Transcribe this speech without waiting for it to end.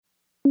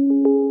Hello,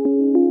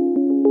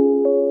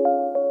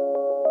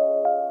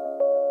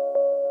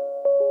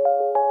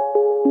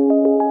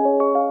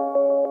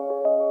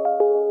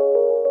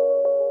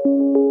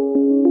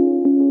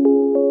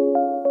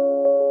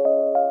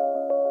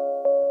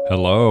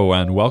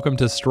 and welcome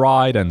to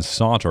Stride and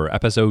Saunter,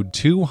 episode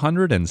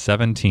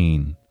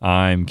 217.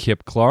 I'm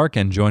Kip Clark,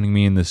 and joining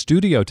me in the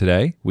studio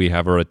today, we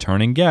have a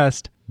returning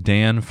guest,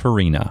 Dan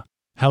Farina.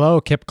 Hello,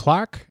 Kip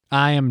Clark.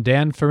 I am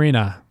Dan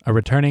Farina, a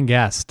returning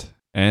guest.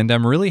 And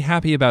I'm really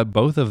happy about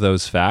both of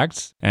those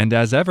facts, and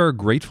as ever,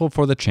 grateful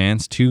for the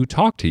chance to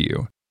talk to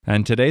you.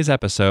 And today's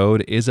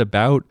episode is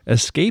about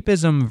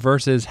escapism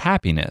versus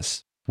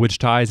happiness, which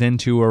ties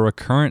into a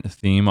recurrent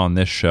theme on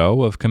this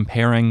show of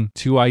comparing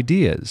two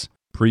ideas.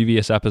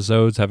 Previous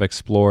episodes have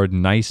explored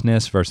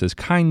niceness versus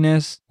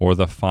kindness, or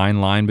the fine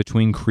line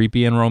between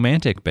creepy and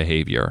romantic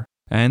behavior.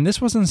 And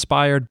this was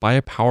inspired by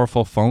a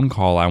powerful phone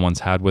call I once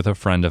had with a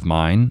friend of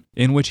mine,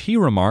 in which he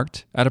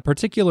remarked, at a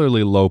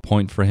particularly low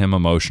point for him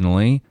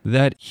emotionally,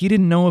 that he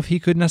didn't know if he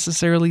could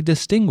necessarily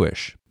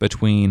distinguish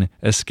between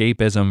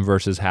escapism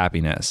versus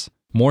happiness.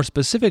 More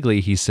specifically,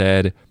 he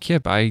said,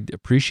 "Kip, I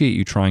appreciate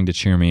you trying to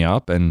cheer me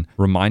up and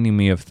reminding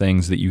me of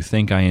things that you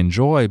think I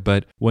enjoy,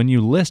 but when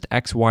you list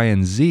X, Y,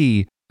 and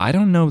Z, I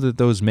don't know that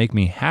those make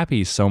me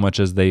happy so much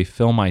as they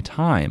fill my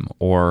time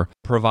or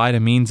provide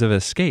a means of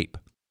escape."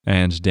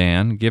 And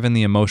Dan, given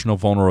the emotional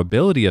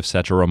vulnerability of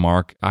such a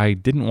remark, I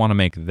didn't want to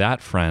make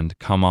that friend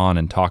come on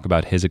and talk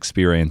about his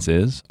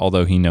experiences,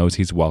 although he knows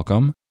he's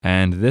welcome.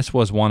 And this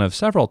was one of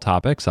several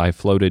topics I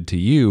floated to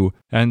you.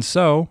 And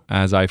so,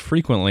 as I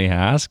frequently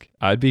ask,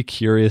 I'd be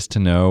curious to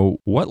know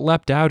what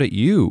leapt out at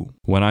you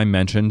when I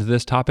mentioned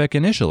this topic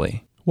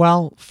initially.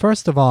 Well,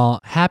 first of all,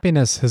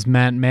 happiness has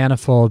meant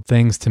manifold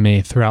things to me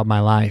throughout my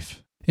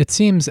life. It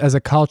seems as a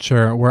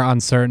culture we're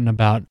uncertain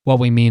about what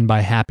we mean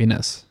by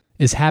happiness.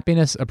 Is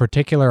happiness a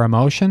particular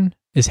emotion?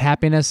 Is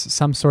happiness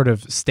some sort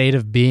of state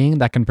of being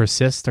that can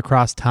persist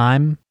across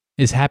time?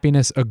 Is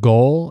happiness a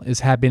goal? Is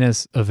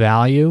happiness a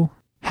value?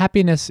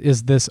 Happiness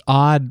is this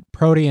odd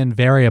protean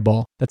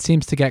variable that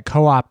seems to get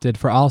co-opted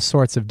for all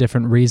sorts of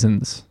different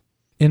reasons.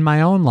 In my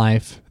own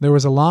life, there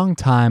was a long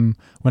time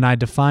when I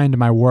defined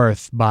my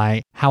worth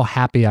by how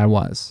happy I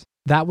was.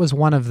 That was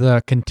one of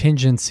the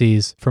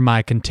contingencies for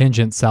my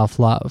contingent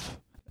self-love.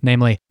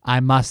 Namely,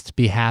 I must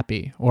be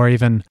happy, or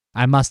even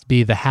I must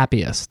be the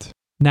happiest.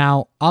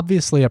 Now,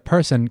 obviously a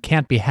person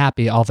can't be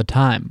happy all the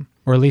time,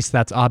 or at least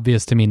that's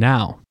obvious to me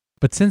now.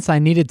 But since I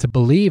needed to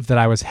believe that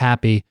I was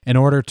happy in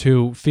order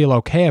to feel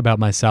okay about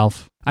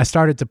myself, I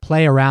started to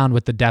play around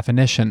with the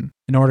definition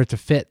in order to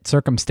fit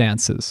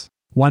circumstances.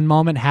 One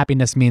moment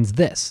happiness means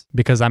this,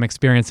 because I'm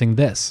experiencing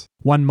this.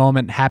 One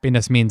moment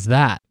happiness means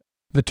that.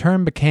 The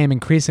term became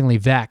increasingly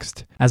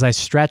vexed as I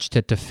stretched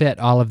it to fit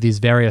all of these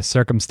various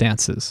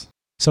circumstances.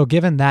 So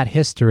given that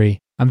history,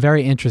 I'm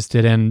very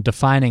interested in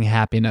defining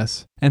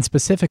happiness, and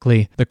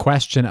specifically the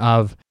question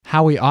of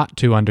how we ought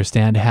to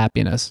understand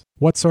happiness.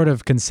 What sort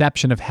of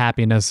conception of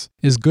happiness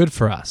is good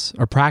for us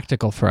or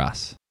practical for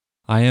us?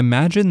 I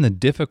imagine the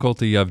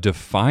difficulty of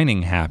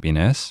defining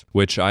happiness,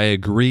 which I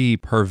agree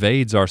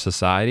pervades our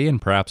society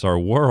and perhaps our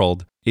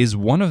world, is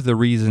one of the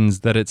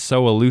reasons that it's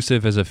so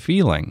elusive as a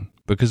feeling,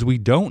 because we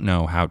don't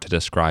know how to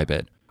describe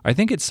it. I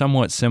think it's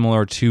somewhat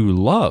similar to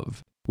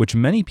love, which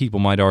many people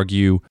might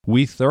argue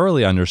we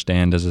thoroughly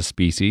understand as a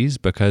species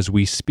because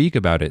we speak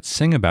about it,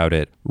 sing about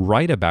it,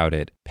 write about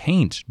it,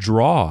 paint,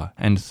 draw,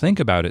 and think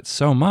about it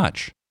so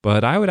much.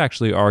 But I would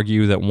actually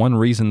argue that one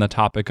reason the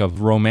topic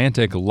of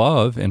romantic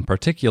love in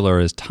particular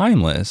is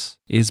timeless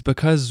is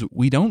because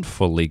we don't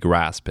fully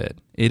grasp it.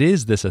 It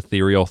is this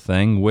ethereal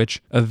thing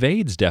which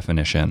evades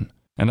definition.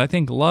 And I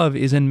think love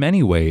is in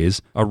many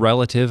ways a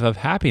relative of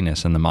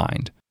happiness in the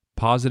mind.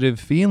 Positive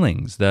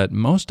feelings that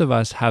most of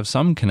us have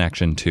some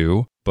connection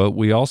to, but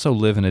we also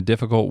live in a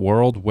difficult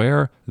world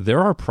where there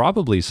are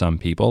probably some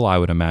people, I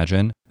would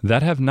imagine,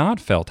 that have not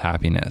felt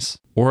happiness,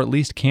 or at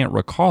least can't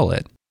recall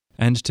it.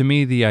 And to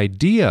me, the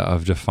idea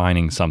of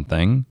defining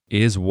something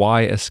is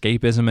why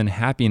escapism and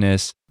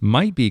happiness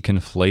might be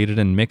conflated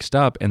and mixed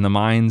up in the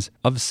minds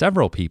of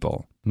several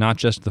people, not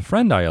just the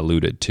friend I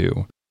alluded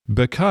to.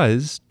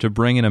 Because, to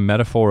bring in a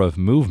metaphor of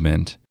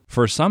movement,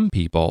 for some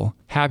people,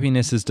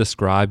 happiness is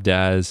described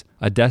as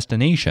a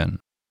destination.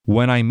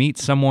 When I meet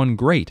someone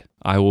great,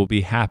 I will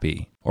be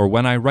happy. Or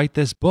when I write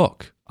this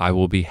book, I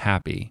will be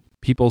happy.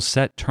 People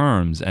set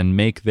terms and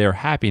make their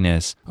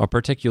happiness a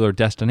particular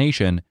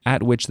destination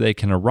at which they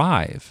can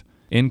arrive.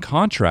 In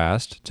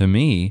contrast, to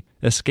me,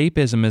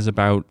 escapism is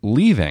about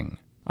leaving.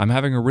 I'm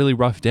having a really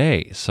rough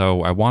day,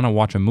 so I want to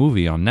watch a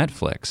movie on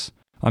Netflix.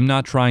 I'm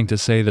not trying to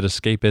say that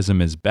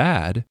escapism is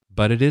bad,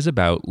 but it is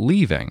about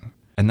leaving.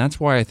 And that's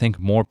why I think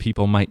more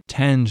people might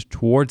tend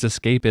towards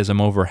escapism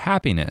over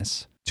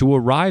happiness. To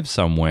arrive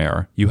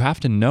somewhere, you have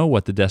to know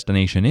what the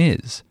destination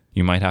is.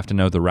 You might have to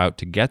know the route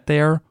to get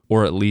there,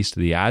 or at least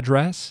the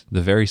address,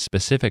 the very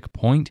specific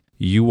point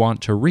you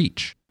want to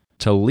reach.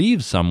 To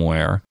leave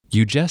somewhere,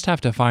 you just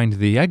have to find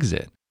the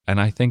exit. And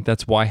I think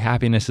that's why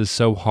happiness is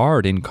so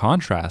hard in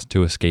contrast to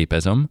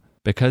escapism,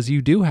 because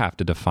you do have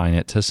to define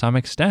it to some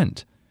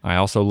extent. I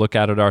also look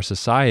out at our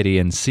society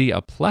and see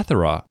a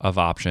plethora of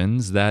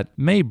options that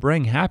may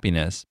bring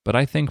happiness, but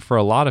I think for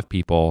a lot of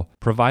people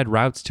provide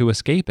routes to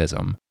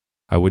escapism.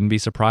 I wouldn't be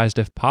surprised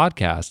if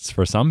podcasts,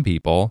 for some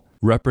people,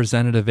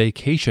 represented a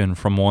vacation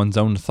from one's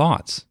own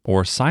thoughts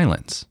or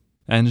silence.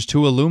 And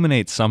to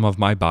illuminate some of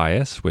my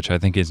bias, which I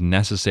think is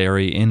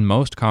necessary in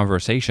most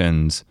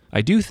conversations,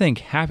 I do think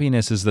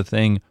happiness is the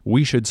thing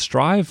we should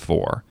strive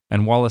for.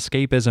 And while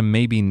escapism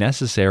may be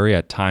necessary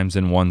at times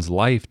in one's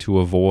life to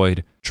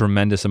avoid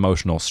tremendous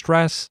emotional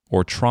stress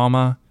or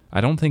trauma,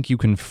 I don't think you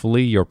can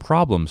flee your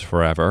problems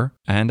forever.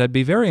 And I'd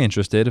be very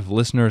interested if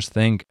listeners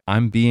think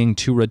I'm being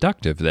too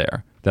reductive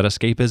there. That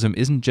escapism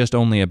isn't just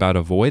only about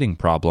avoiding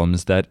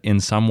problems, that in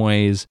some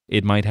ways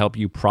it might help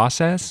you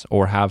process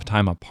or have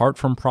time apart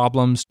from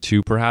problems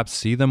to perhaps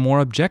see them more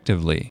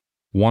objectively.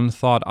 One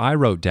thought I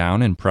wrote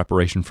down in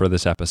preparation for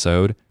this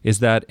episode is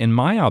that in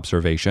my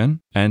observation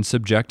and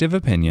subjective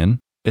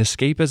opinion,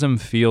 escapism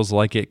feels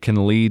like it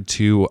can lead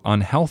to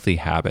unhealthy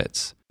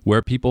habits,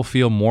 where people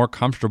feel more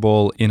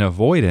comfortable in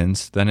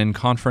avoidance than in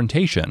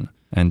confrontation.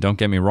 And don't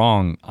get me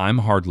wrong, I'm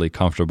hardly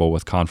comfortable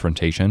with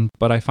confrontation,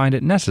 but I find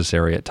it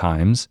necessary at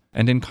times.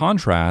 And in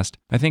contrast,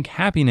 I think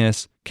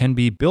happiness can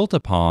be built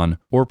upon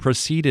or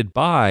preceded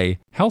by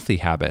healthy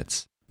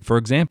habits. For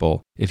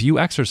example, if you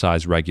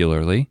exercise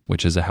regularly,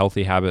 which is a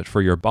healthy habit for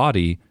your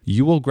body,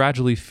 you will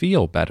gradually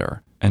feel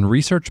better. And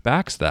research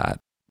backs that.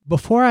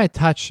 Before I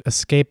touch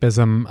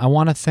escapism, I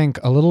want to think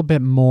a little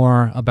bit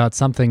more about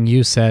something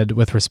you said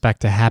with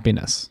respect to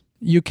happiness.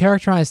 You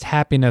characterized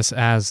happiness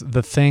as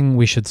the thing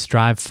we should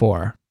strive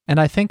for. And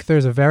I think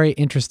there's a very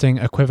interesting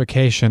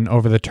equivocation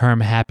over the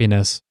term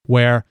happiness,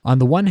 where on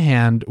the one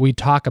hand, we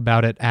talk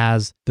about it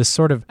as this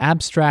sort of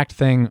abstract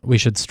thing we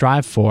should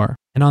strive for,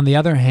 and on the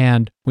other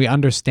hand, we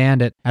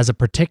understand it as a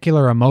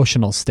particular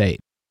emotional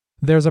state.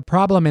 There's a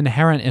problem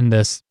inherent in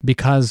this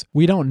because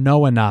we don't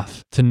know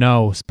enough to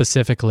know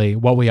specifically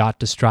what we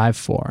ought to strive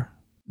for.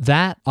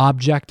 That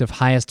object of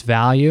highest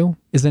value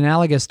is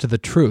analogous to the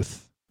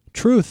truth.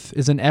 Truth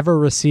is an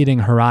ever-receding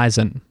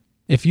horizon.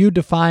 If you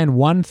define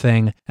one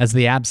thing as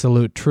the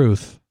absolute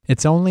truth,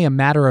 it's only a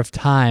matter of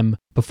time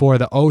before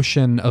the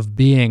ocean of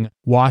being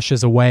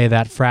washes away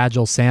that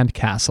fragile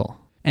sandcastle.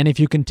 And if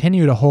you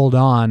continue to hold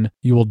on,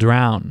 you will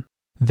drown.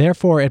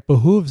 Therefore, it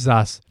behooves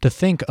us to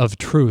think of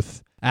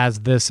truth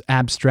as this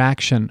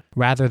abstraction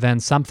rather than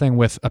something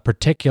with a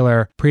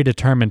particular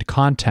predetermined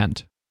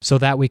content, so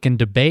that we can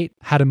debate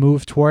how to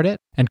move toward it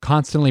and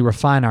constantly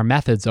refine our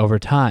methods over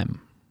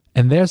time.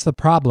 And there's the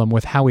problem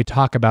with how we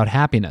talk about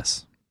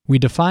happiness. We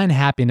define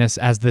happiness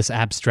as this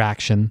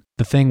abstraction,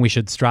 the thing we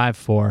should strive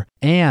for,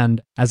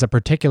 and as a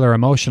particular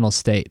emotional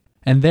state.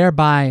 And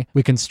thereby,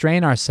 we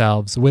constrain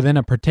ourselves within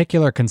a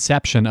particular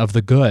conception of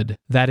the good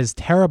that is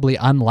terribly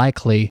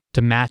unlikely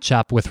to match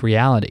up with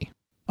reality.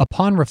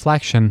 Upon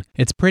reflection,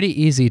 it's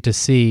pretty easy to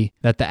see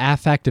that the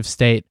affective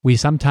state we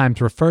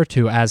sometimes refer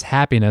to as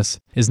happiness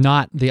is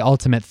not the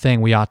ultimate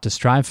thing we ought to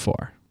strive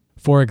for.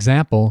 For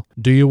example,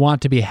 do you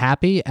want to be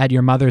happy at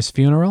your mother's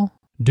funeral?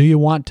 Do you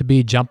want to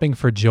be jumping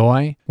for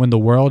joy when the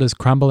world is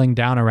crumbling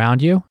down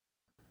around you?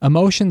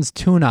 Emotions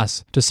tune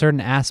us to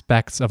certain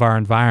aspects of our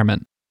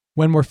environment.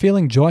 When we're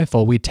feeling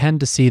joyful, we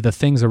tend to see the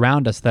things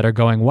around us that are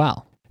going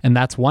well. And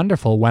that's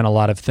wonderful when a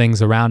lot of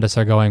things around us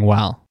are going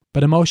well.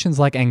 But emotions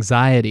like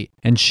anxiety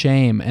and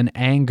shame and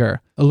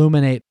anger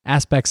illuminate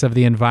aspects of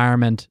the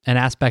environment and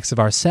aspects of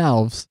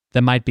ourselves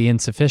that might be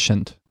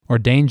insufficient or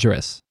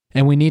dangerous.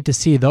 And we need to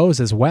see those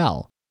as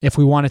well if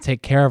we want to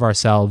take care of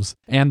ourselves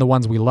and the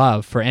ones we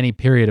love for any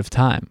period of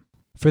time.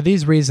 For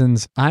these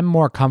reasons, I'm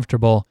more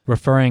comfortable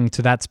referring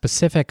to that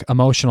specific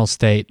emotional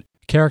state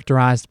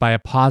characterized by a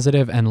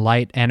positive and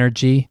light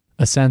energy,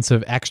 a sense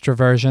of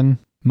extroversion,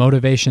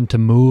 motivation to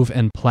move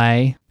and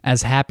play,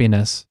 as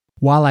happiness,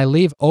 while I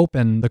leave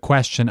open the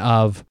question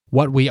of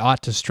what we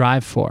ought to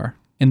strive for,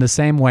 in the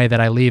same way that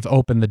I leave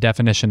open the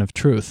definition of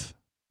truth.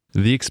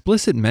 The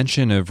explicit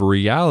mention of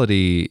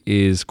reality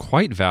is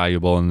quite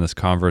valuable in this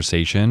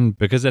conversation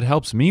because it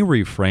helps me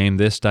reframe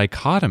this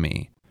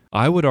dichotomy.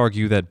 I would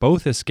argue that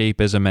both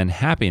escapism and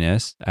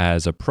happiness,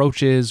 as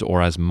approaches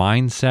or as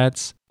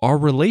mindsets, are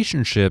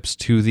relationships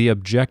to the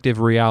objective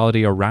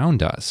reality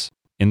around us.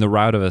 In the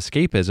route of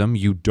escapism,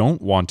 you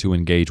don't want to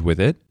engage with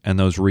it, and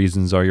those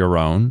reasons are your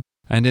own.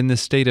 And in the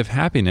state of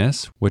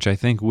happiness, which I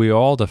think we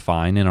all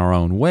define in our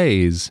own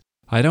ways,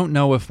 I don't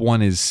know if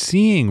one is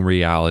seeing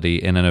reality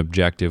in an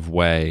objective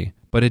way,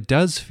 but it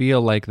does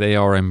feel like they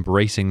are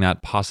embracing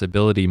that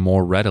possibility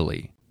more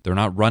readily. They're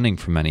not running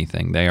from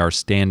anything, they are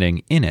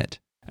standing in it.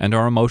 And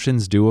our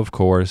emotions do, of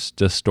course,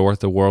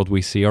 distort the world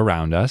we see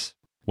around us.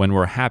 When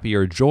we're happy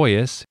or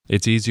joyous,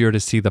 it's easier to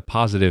see the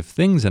positive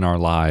things in our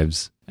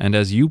lives. And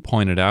as you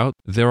pointed out,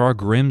 there are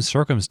grim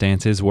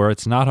circumstances where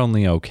it's not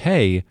only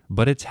okay,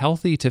 but it's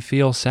healthy to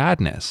feel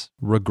sadness,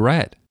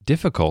 regret,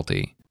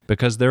 difficulty.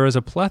 Because there is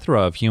a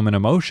plethora of human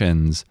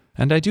emotions,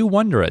 and I do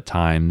wonder at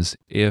times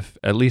if,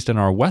 at least in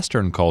our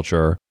Western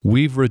culture,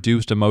 we've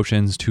reduced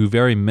emotions to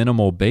very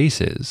minimal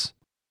bases.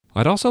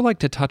 I'd also like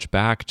to touch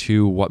back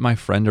to what my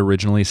friend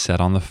originally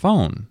said on the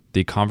phone,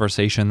 the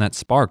conversation that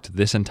sparked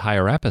this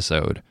entire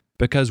episode,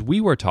 because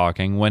we were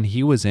talking when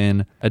he was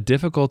in a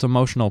difficult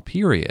emotional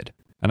period.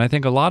 And I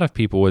think a lot of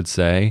people would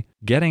say,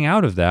 getting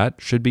out of that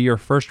should be your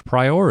first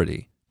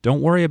priority.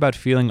 Don't worry about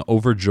feeling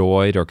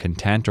overjoyed or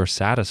content or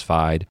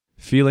satisfied.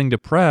 Feeling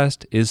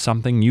depressed is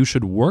something you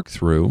should work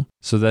through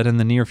so that in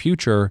the near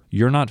future,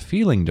 you're not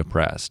feeling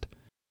depressed.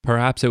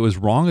 Perhaps it was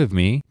wrong of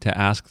me to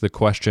ask the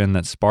question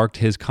that sparked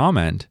his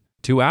comment,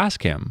 to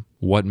ask him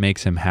what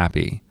makes him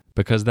happy,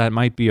 because that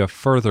might be a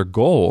further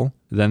goal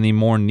than the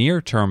more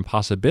near-term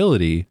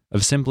possibility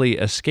of simply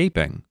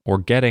escaping or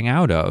getting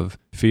out of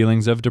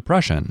feelings of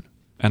depression.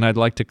 And I'd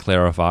like to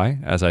clarify,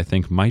 as I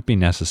think might be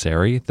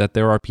necessary, that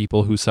there are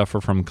people who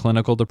suffer from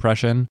clinical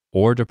depression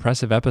or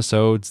depressive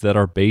episodes that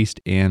are based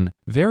in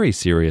very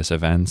serious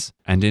events,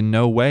 and in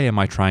no way am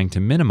I trying to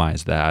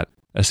minimize that.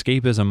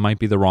 Escapism might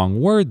be the wrong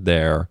word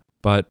there,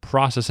 but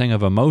processing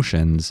of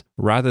emotions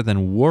rather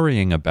than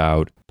worrying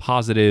about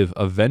positive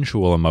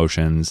eventual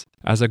emotions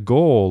as a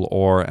goal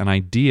or an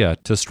idea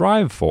to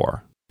strive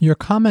for. Your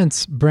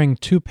comments bring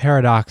two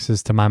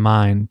paradoxes to my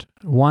mind.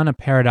 One, a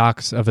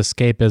paradox of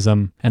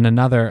escapism, and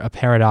another, a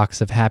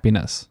paradox of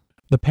happiness.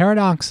 The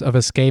paradox of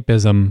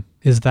escapism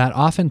is that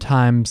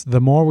oftentimes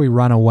the more we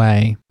run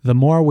away, the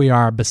more we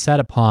are beset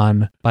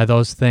upon by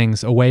those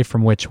things away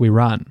from which we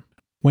run.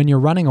 When you're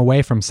running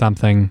away from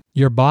something,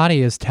 your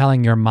body is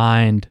telling your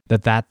mind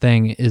that that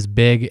thing is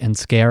big and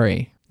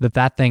scary, that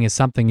that thing is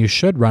something you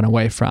should run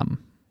away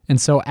from. And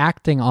so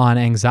acting on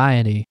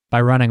anxiety by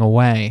running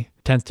away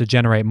tends to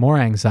generate more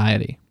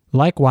anxiety.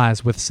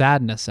 Likewise with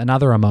sadness and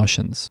other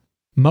emotions.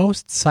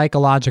 Most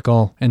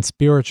psychological and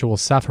spiritual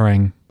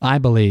suffering, I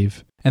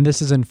believe, and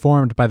this is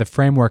informed by the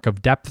framework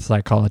of depth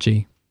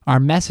psychology, are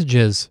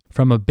messages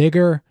from a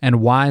bigger and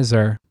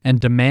wiser and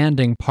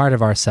demanding part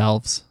of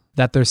ourselves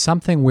that there's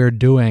something we're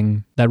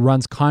doing that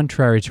runs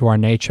contrary to our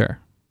nature.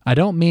 I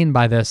don't mean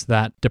by this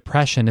that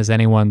depression is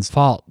anyone's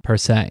fault per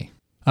se.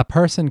 A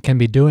person can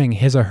be doing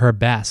his or her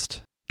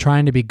best,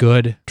 trying to be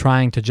good,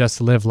 trying to just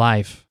live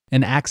life,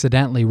 and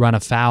accidentally run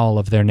afoul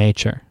of their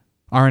nature.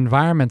 Our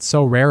environments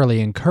so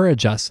rarely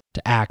encourage us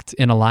to act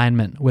in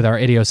alignment with our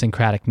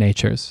idiosyncratic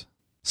natures.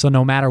 So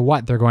no matter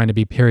what, there are going to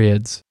be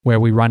periods where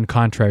we run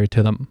contrary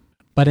to them.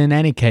 But in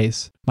any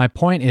case, my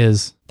point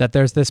is that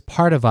there's this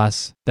part of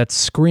us that's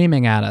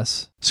screaming at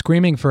us,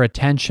 screaming for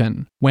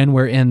attention when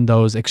we're in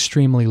those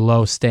extremely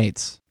low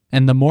states.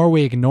 And the more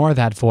we ignore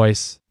that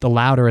voice, the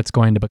louder it's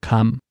going to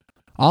become.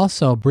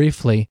 Also,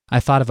 briefly, I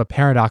thought of a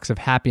paradox of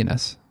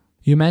happiness.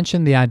 You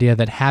mentioned the idea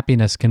that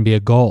happiness can be a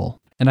goal,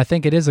 and I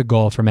think it is a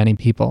goal for many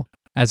people,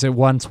 as it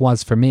once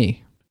was for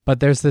me. But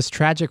there's this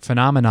tragic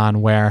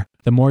phenomenon where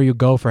the more you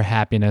go for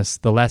happiness,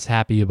 the less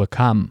happy you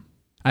become.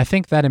 I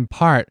think that in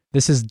part,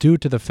 this is due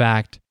to the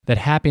fact that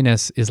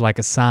happiness is like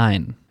a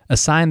sign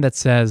that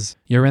says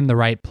you're in the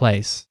right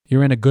place,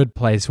 you're in a good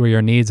place where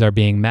your needs are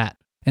being met.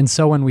 And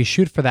so when we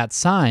shoot for that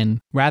sign,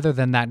 rather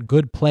than that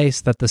good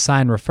place that the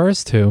sign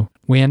refers to,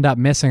 we end up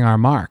missing our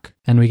mark,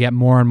 and we get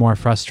more and more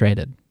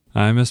frustrated.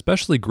 I'm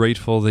especially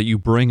grateful that you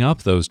bring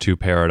up those two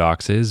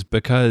paradoxes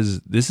because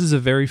this is a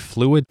very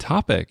fluid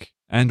topic,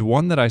 and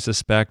one that I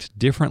suspect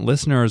different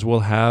listeners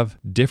will have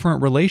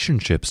different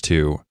relationships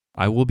to.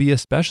 I will be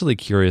especially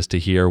curious to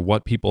hear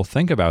what people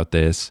think about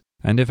this,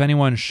 and if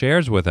anyone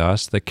shares with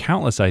us the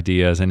countless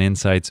ideas and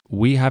insights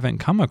we haven't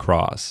come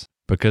across,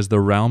 because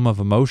the realm of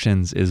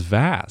emotions is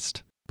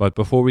vast. But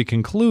before we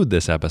conclude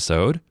this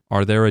episode,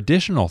 are there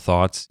additional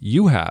thoughts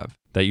you have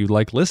that you'd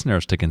like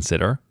listeners to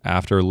consider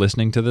after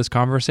listening to this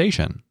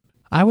conversation?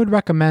 I would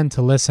recommend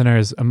to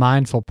listeners a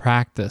mindful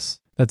practice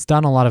that's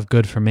done a lot of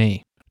good for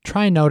me.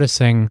 Try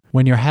noticing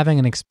when you're having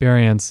an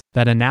experience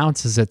that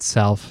announces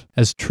itself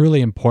as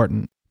truly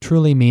important,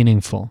 truly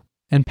meaningful,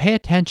 and pay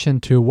attention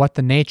to what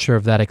the nature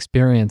of that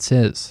experience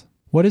is.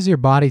 What is your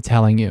body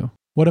telling you?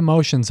 What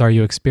emotions are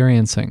you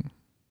experiencing?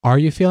 Are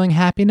you feeling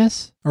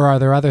happiness, or are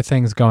there other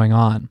things going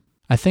on?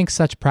 I think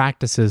such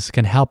practices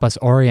can help us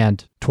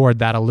orient toward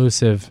that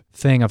elusive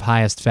thing of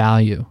highest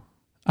value.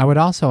 I would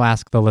also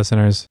ask the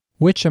listeners,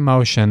 which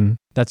emotion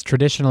that's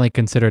traditionally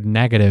considered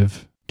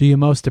negative do you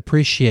most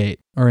appreciate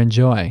or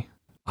enjoy?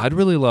 I'd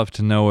really love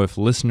to know if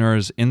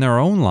listeners in their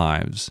own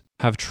lives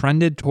have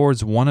trended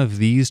towards one of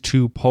these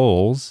two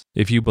poles,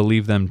 if you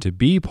believe them to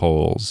be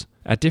poles,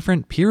 at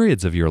different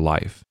periods of your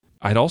life.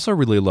 I'd also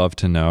really love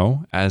to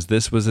know, as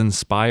this was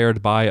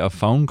inspired by a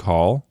phone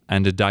call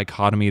and a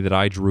dichotomy that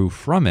I drew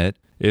from it,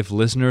 if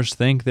listeners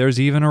think there's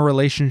even a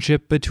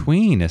relationship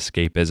between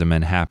escapism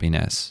and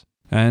happiness.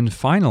 And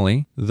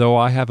finally, though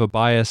I have a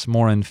bias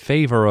more in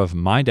favor of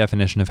my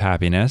definition of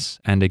happiness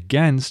and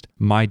against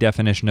my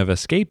definition of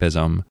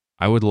escapism,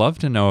 I would love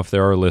to know if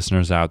there are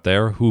listeners out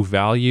there who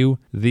value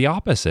the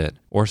opposite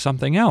or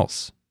something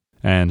else.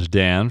 And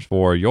Dan,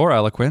 for your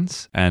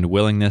eloquence and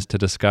willingness to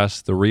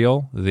discuss the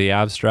real, the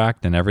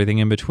abstract, and everything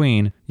in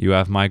between, you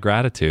have my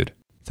gratitude.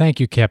 Thank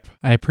you, Kip.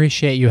 I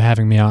appreciate you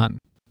having me on.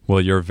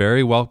 Well, you're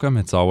very welcome.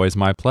 It's always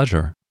my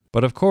pleasure.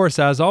 But of course,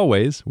 as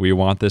always, we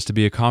want this to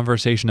be a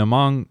conversation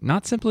among,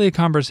 not simply a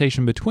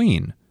conversation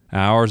between.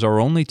 Ours are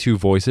only two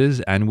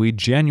voices, and we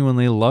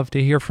genuinely love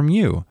to hear from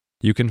you.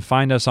 You can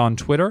find us on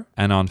Twitter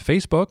and on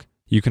Facebook.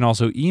 You can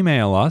also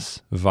email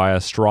us via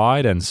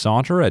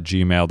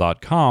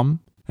strideandsaunter@gmail.com.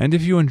 And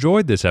if you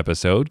enjoyed this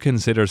episode,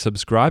 consider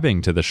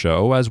subscribing to the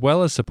show as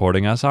well as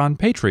supporting us on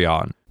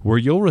Patreon, where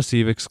you'll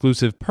receive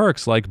exclusive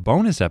perks like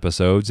bonus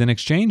episodes in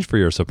exchange for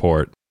your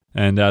support.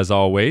 And as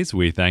always,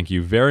 we thank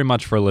you very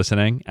much for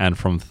listening, and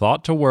from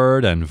thought to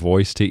word and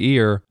voice to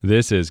ear,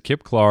 this is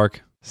Kip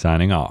Clark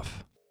signing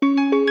off.